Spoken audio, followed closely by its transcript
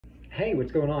Hey,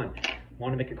 what's going on?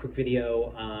 Want to make a quick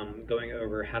video going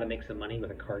over how to make some money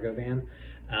with a cargo van.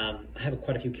 I have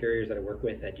quite a few carriers that I work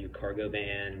with that do cargo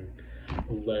van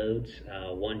loads.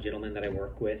 One gentleman that I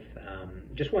work with,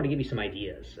 just wanted to give you some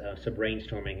ideas, some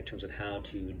brainstorming in terms of how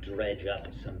to dredge up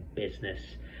some business.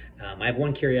 I have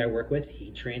one carrier I work with. He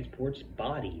transports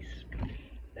bodies.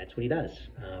 That's what he does,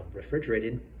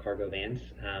 refrigerated cargo vans.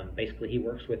 Basically, he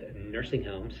works with nursing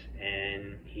homes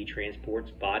and he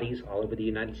transports bodies all over the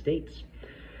United States.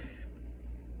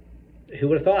 Who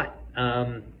would have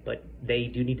thought? But they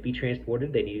do need to be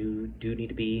transported. They do need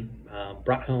to be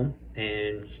brought home,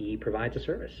 and he provides a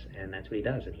service, and that's what he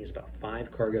does. And he has about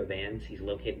 5 cargo vans. He's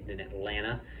located in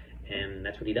Atlanta, and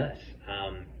that's what he does.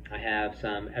 I have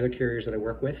some other carriers that I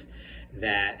work with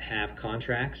that have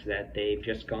contracts that they've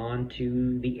just gone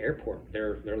to the airport,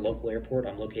 their local airport.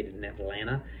 I'm located in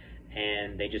Atlanta,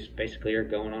 and they just basically are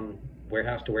going on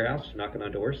warehouse to warehouse, knocking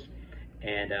on doors.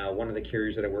 And one of the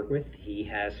carriers that I work with, he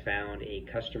has found a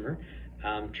customer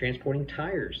transporting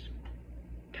tires.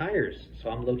 So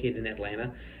I'm located in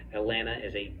Atlanta. Atlanta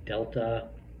is a Delta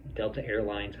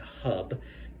Airlines hub,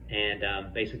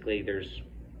 and basically there's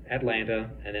Atlanta,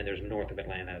 and then there's north of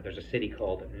Atlanta. There's a city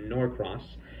called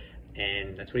Norcross,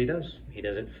 and that's what he does. He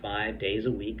does it 5 days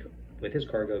a week with his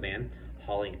cargo van,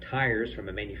 hauling tires from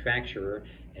a manufacturer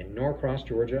in Norcross,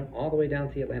 Georgia, all the way down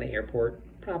to the Atlanta airport.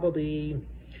 Probably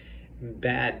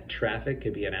bad traffic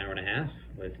could be an hour and a half.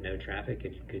 With no traffic,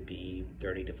 it could be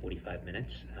 30 to 45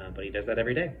 minutes. But he does that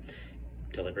every day,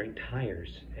 delivering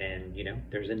tires. And, you know,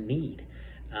 there's a need.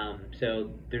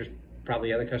 So there's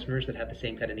probably other customers that have the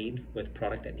same kind of need with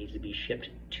product that needs to be shipped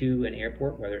to an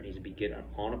airport, whether it needs to be get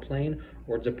on a plane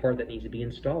or it's a part that needs to be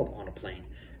installed on a plane.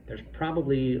 There's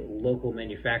probably local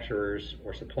manufacturers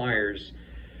or suppliers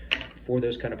for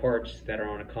those kind of parts that are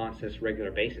on a constant, regular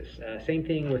basis. Same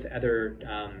thing with other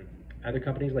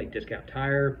companies like Discount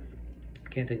Tire.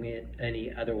 Can't think of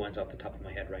any other ones off the top of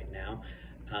my head right now.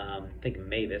 Think of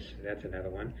Mavis, that's another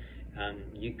one.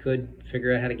 You could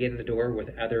figure out how to get in the door with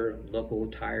other local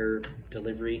tire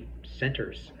delivery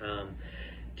centers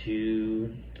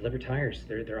to deliver tires.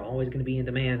 They're always going to be in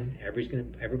demand. Everybody's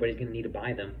going to need to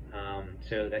buy them.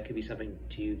 So that could be something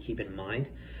to keep in mind.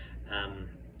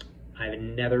 I have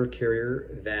another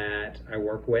carrier that I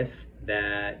work with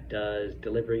that does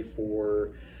delivery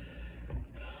for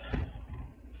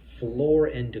floor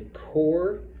and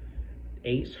decor,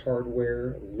 Ace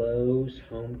Hardware, Lowe's,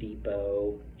 Home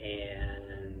Depot,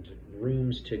 and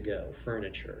rooms to go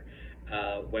furniture.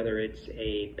 Whether it's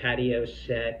a patio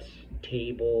set,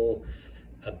 table,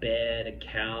 a bed, a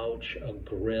couch, a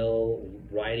grill,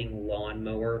 riding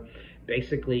lawnmower.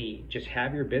 Basically, just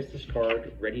have your business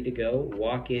card ready to go,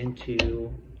 walk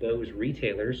into those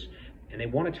retailers, and they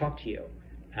want to talk to you.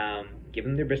 Give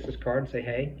them their business card and say,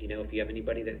 hey, you know, if you have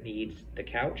anybody that needs the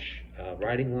couch,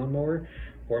 riding lawnmower,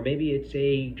 or maybe it's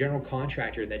a general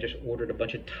contractor that just ordered a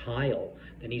bunch of tile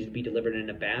that needs to be delivered in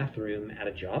a bathroom at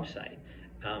a job site.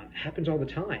 Happens all the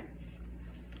time.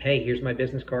 Hey, here's my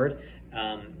business card.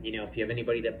 You know, if you have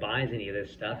anybody that buys any of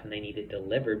this stuff and they need it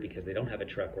delivered because they don't have a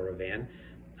truck or a van,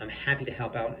 I'm happy to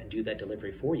help out and do that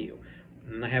delivery for you.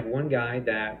 And I have one guy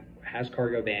that has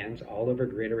cargo vans all over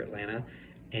greater Atlanta,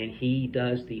 and he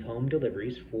does the home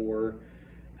deliveries for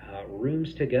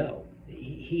rooms to go.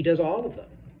 He does all of them.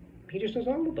 He just does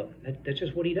all of them. That's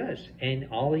just what he does. And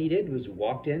all he did was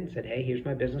walked in, said, hey, here's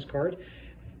my business card.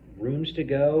 Rooms to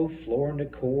go, floor and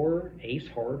decor, Ace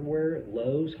Hardware,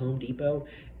 Lowe's, Home Depot.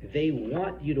 They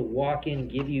want you to walk in,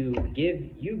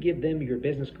 give them your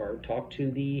business card, talk to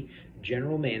the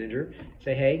general manager,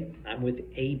 say, hey, I'm with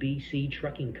ABC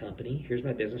Trucking Company. Here's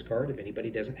my business card. If anybody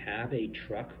doesn't have a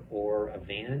truck or a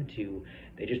van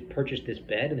they just purchased this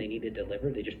bed and they need it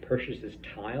delivered. They just purchased this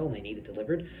tile and they need it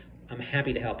delivered. I'm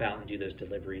happy to help out and do those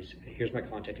deliveries. Here's my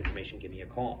contact information. Give me a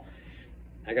call.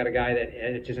 I got a guy that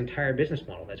it's his entire business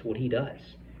model. That's what he does.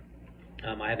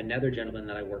 I have another gentleman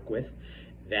that I work with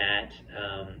that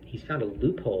he's found a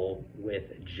loophole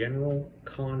with general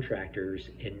contractors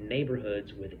in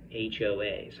neighborhoods with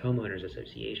HOAs, homeowners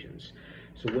associations.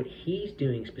 So what he's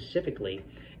doing specifically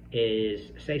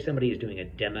is, say somebody is doing a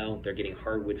demo, they're getting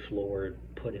hardwood floor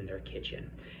put in their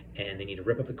kitchen, and they need to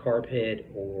rip up the carpet,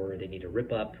 or they need to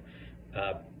rip up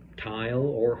tile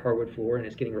or hardwood floor, and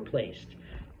it's getting replaced.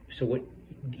 So what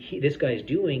this guy's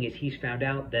doing is he's found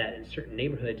out that in certain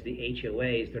neighborhoods, the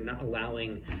HOAs, they're not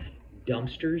allowing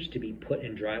dumpsters to be put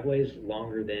in driveways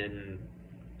longer than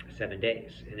 7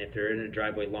 days. And if they're in a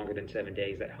driveway longer than 7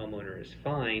 days, that homeowner is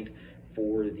fined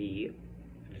for the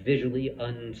visually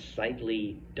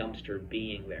unsightly dumpster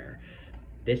being there.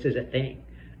 This is a thing.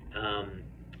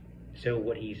 So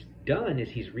what he's done is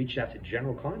he's reached out to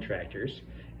general contractors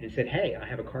and said, hey, I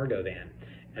have a cargo van.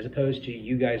 As opposed to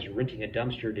you guys renting a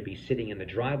dumpster to be sitting in the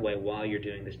driveway while you're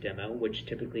doing this demo, which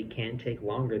typically can take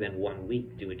longer than 1 week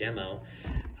to do a demo.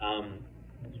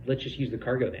 Let's just use the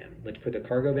cargo van. Let's put the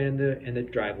cargo van in the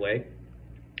driveway,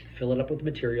 fill it up with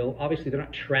material. Obviously, they're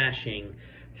not trashing,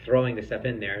 throwing the stuff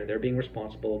in there. They're being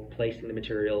responsible, placing the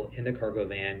material in the cargo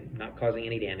van, not causing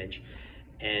any damage.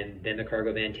 And then the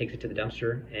cargo van takes it to the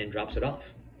dumpster and drops it off.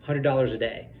 $100 a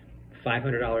day,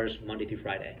 $500 Monday through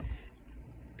Friday.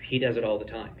 He does it all the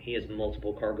time. He has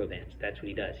multiple cargo vans. That's what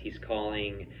he does. He's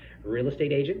calling real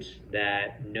estate agents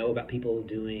that know about people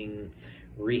doing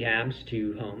rehabs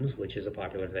to homes, which is a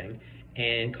popular thing,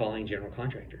 and calling general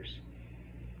contractors.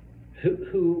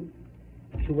 Who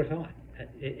would have thought?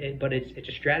 But it's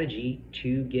a strategy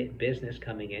to get business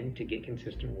coming in, to get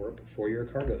consistent work for your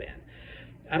cargo van.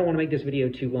 I don't want to make this video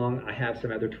too long. I have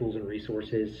some other tools and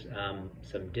resources,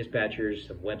 some dispatchers,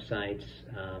 some websites,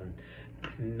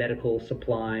 medical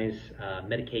supplies,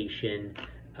 medication.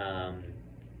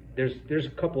 There's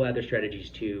a couple other strategies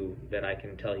too that I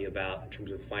can tell you about in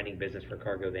terms of finding business for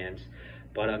cargo vans.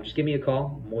 But just give me a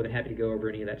call. I'm more than happy to go over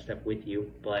any of that stuff with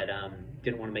you. But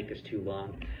didn't want to make this too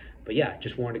long. But yeah,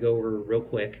 just wanted to go over real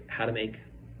quick how to make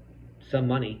some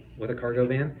money with a cargo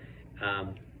van.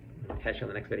 Catch you on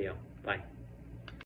the next video. Bye.